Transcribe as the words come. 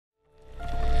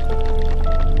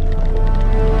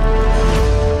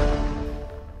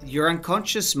Your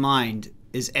unconscious mind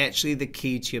is actually the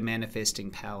key to your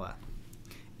manifesting power.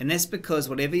 And that's because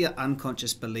whatever your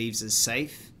unconscious believes is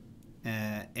safe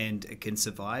and it can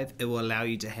survive, it will allow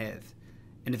you to have.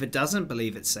 And if it doesn't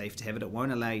believe it's safe to have it, it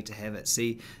won't allow you to have it.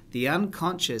 See, the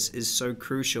unconscious is so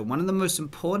crucial. One of the most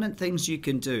important things you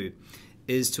can do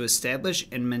is to establish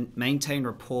and maintain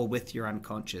rapport with your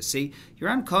unconscious. See, your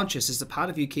unconscious is the part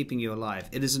of you keeping you alive.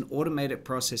 It is an automated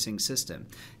processing system.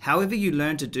 However you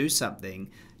learn to do something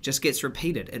just gets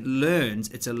repeated. It learns.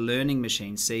 It's a learning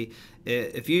machine. See,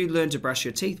 if you learn to brush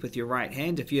your teeth with your right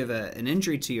hand, if you have an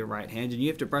injury to your right hand and you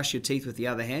have to brush your teeth with the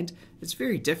other hand, it's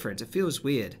very different. It feels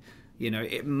weird. You know,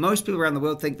 most people around the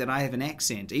world think that I have an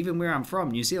accent. Even where I'm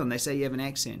from, New Zealand, they say you have an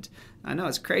accent. I know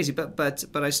it's crazy,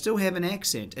 but I still have an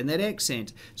accent. And that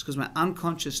accent is because my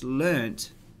unconscious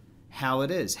learnt how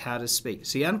it is, how to speak.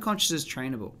 See, unconscious is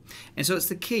trainable. And so it's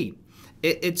the key.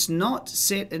 It's not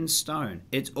set in stone.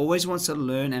 It always wants to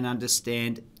learn and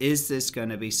understand, is this going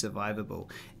to be survivable?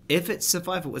 If it's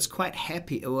survivable, it's quite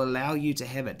happy. It will allow you to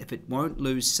have it if it won't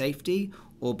lose safety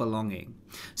or belonging.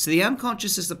 So the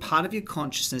unconscious is the part of your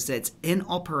consciousness that's in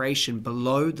operation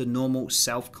below the normal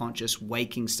self-conscious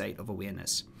waking state of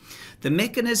awareness. The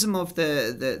mechanism of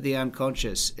the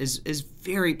unconscious is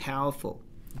very powerful.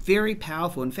 Very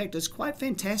powerful. In fact, it's quite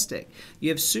fantastic. You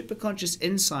have superconscious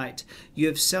insight, you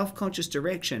have self-conscious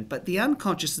direction, but the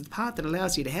unconscious is the part that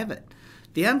allows you to have it.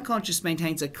 The unconscious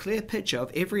maintains a clear picture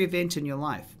of every event in your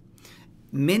life.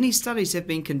 Many studies have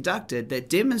been conducted that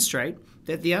demonstrate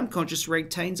that the unconscious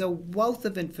retains a wealth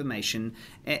of information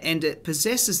and it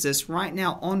possesses this right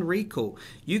now on recall.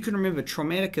 You can remember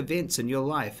traumatic events in your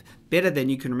life better than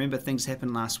you can remember things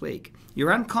happened last week.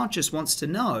 Your unconscious wants to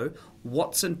know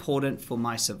what's important for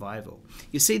my survival.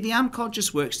 You see, the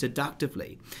unconscious works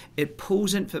deductively. It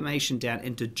pulls information down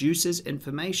and deduces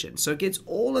information. So it gets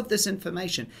all of this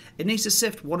information. It needs to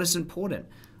sift what is important.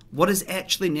 What is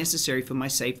actually necessary for my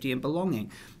safety and belonging?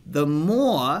 The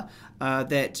more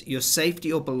that your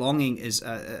safety or belonging is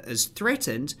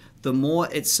threatened, the more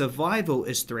its survival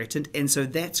is threatened, and so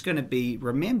that's going to be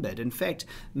remembered. In fact,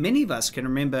 many of us can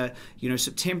remember,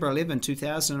 September 11,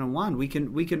 2001. We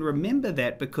can remember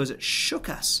that because it shook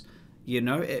us,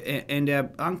 and our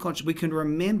unconscious. We can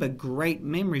remember great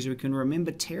memories. We can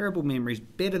remember terrible memories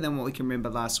better than what we can remember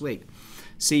last week.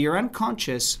 See, your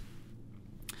unconscious.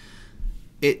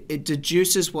 It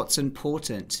deduces what's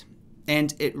important,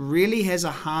 and it really has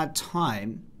a hard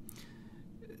time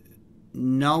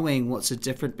knowing what's the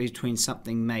difference between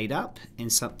something made up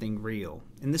and something real.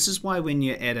 And this is why when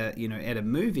you're at a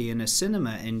movie in a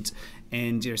cinema and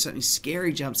something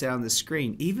scary jumps out on the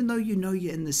screen, even though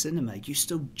you're in the cinema, you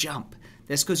still jump.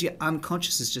 That's because your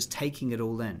unconscious is just taking it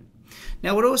all in.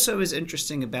 Now, what also is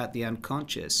interesting about the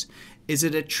unconscious is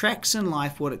it attracts in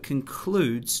life what it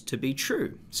concludes to be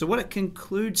true. So what it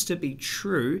concludes to be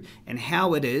true and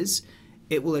how it is,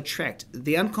 it will attract.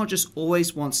 The unconscious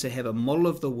always wants to have a model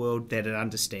of the world that it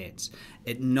understands.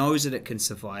 It knows that it can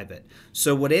survive it.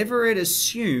 So whatever it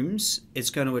assumes,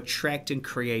 it's going to attract and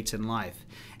create in life.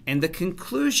 And the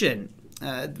conclusion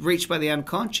reached by the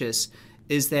unconscious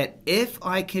is that if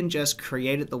I can just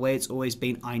create it the way it's always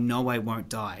been, I know I won't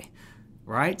die.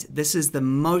 Right? This is the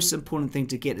most important thing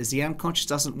to get, is the unconscious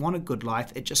doesn't want a good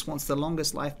life. It just wants the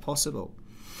longest life possible.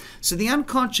 So the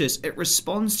unconscious, it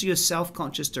responds to your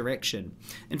self-conscious direction.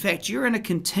 In fact, you're in a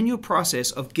continual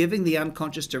process of giving the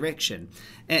unconscious direction.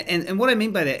 And what I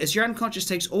mean by that is your unconscious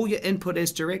takes all your input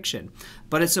as direction.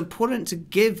 But it's important to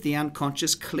give the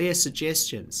unconscious clear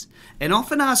suggestions. An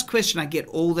often asked question I get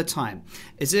all the time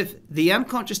is if the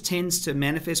unconscious tends to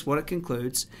manifest what it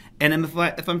concludes, and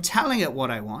if I'm telling it what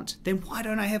I want, then why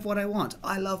don't I have what I want?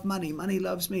 I love money. Money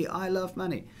loves me. I love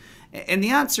money. And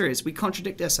the answer is we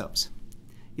contradict ourselves.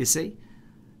 You see,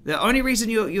 the only reason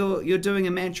you're doing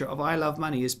a mantra of I love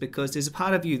money is because there's a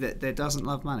part of you that doesn't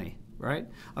love money, right?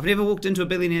 I've never walked into a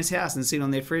billionaire's house and seen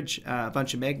on their fridge a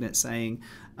bunch of magnets saying,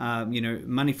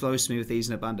 money flows to me with ease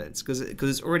and abundance, because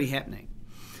it's already happening.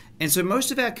 And so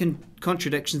most of our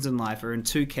contradictions in life are in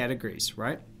two categories,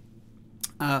 right?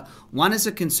 One is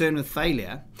a concern with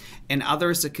failure, and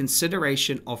other is a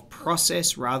consideration of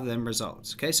process rather than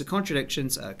results. Okay, so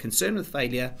contradictions are concern with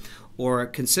failure or a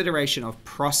consideration of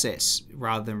process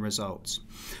rather than results.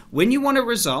 When you want a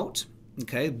result,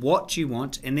 okay, what you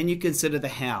want, and then you consider the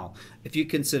how. If you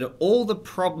consider all the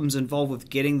problems involved with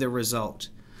getting the result,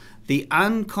 the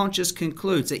unconscious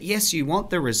concludes that yes, you want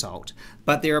the result,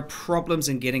 but there are problems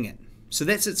in getting it. So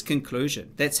that's its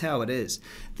conclusion. That's how it is.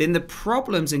 Then the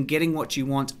problems in getting what you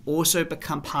want also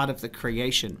become part of the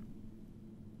creation.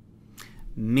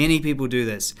 Many people do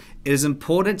this. It is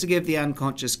important to give the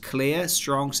unconscious clear,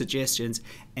 strong suggestions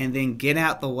and then get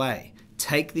out the way.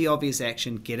 Take the obvious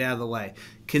action, get out of the way.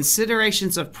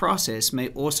 Considerations of process may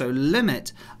also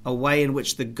limit a way in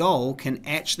which the goal can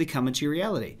actually come into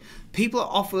reality. People are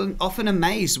often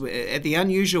amazed at the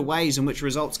unusual ways in which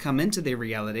results come into their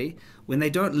reality when they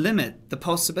don't limit the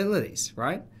possibilities,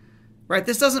 right? Right.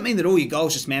 This doesn't mean that all your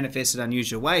goals just manifest in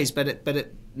unusual ways, but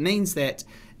it means that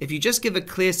if you just give a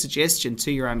clear suggestion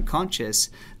to your unconscious,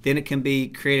 then it can be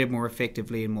created more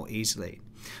effectively and more easily.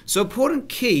 So, important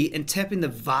key in tapping the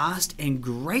vast and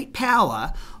great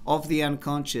power of the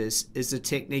unconscious is the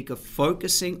technique of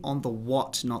focusing on the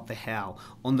what, not the how,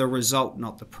 on the result,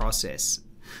 not the process,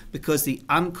 because the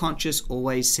unconscious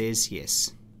always says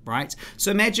yes, right?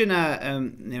 So imagine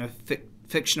a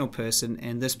fictional person,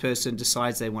 and this person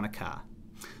decides they want a car.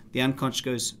 The unconscious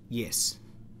goes, yes,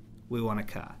 we want a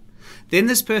car. Then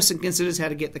this person considers how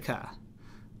to get the car,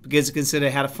 begins to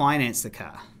consider how to finance the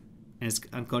car. And his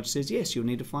unconscious says, yes, you'll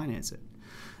need to finance it.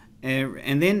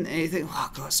 And then you think,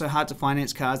 oh, God, it's so hard to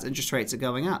finance cars, interest rates are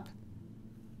going up,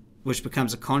 which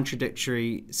becomes a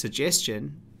contradictory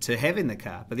suggestion to having the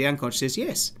car. But the unconscious says,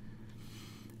 yes.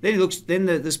 Then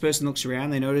this person looks around,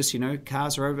 they notice,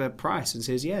 cars are overpriced and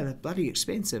says, yeah, they're bloody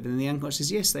expensive. And then the unconscious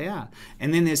says, yes, they are.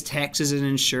 And then there's taxes and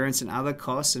insurance and other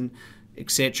costs and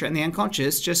etc. And the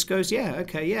unconscious just goes, yeah,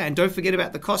 okay, yeah. And don't forget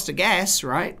about the cost of gas,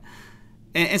 right?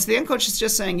 And so the unconscious is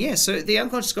just saying yes. So the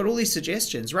unconscious got all these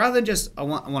suggestions rather than just I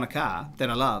want a car that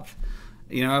I love.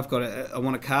 I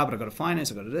want a car, but I've got to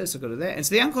finance. I've got to this. I've got to that. And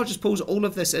so the unconscious pulls all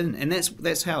of this in, and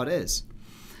that's how it is.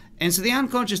 And so the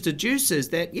unconscious deduces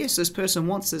that yes, this person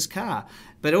wants this car,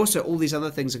 but also all these other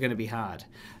things are going to be hard.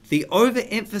 The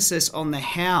overemphasis on the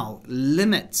how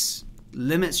limits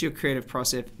your creative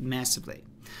process massively.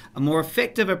 A more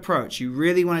effective approach you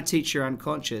really want to teach your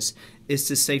unconscious is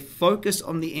to stay focused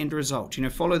on the end result.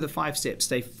 Follow the 5 steps.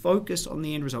 Stay focused on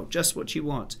the end result, just what you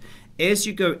want. As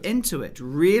you go into it,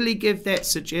 really give that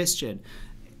suggestion.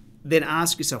 Then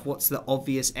ask yourself, what's the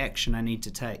obvious action I need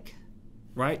to take?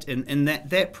 Right? And in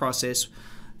that process,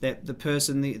 that the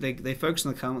person, they focus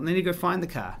on the car, and then you go find the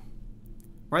car.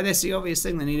 Right? That's the obvious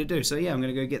thing they need to do. So yeah, I'm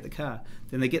going to go get the car.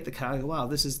 Then they get the car. Go, wow,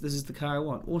 this is the car I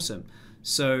want. Awesome.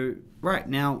 So right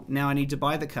now I need to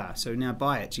buy the car. So now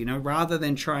buy it. Rather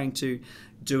than trying to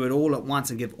do it all at once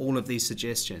and give all of these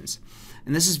suggestions.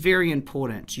 And this is very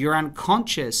important. Your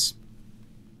unconscious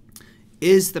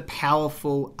is the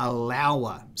powerful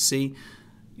allower. See,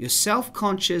 your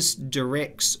self-conscious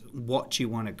directs what you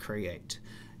want to create.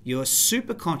 Your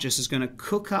superconscious is going to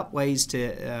cook up ways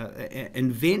to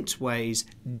invent ways,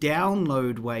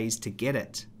 download ways to get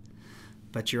it.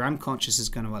 But your unconscious is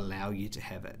going to allow you to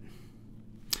have it.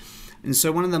 And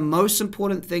so one of the most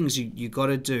important things you got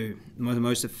to do, one of the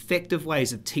most effective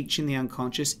ways of teaching the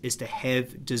unconscious is to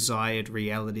have desired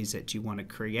realities that you want to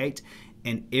create.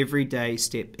 And every day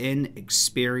step in,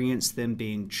 experience them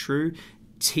being true.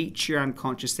 Teach your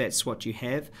unconscious that's what you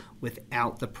have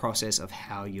without the process of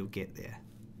how you'll get there.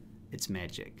 It's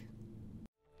magic.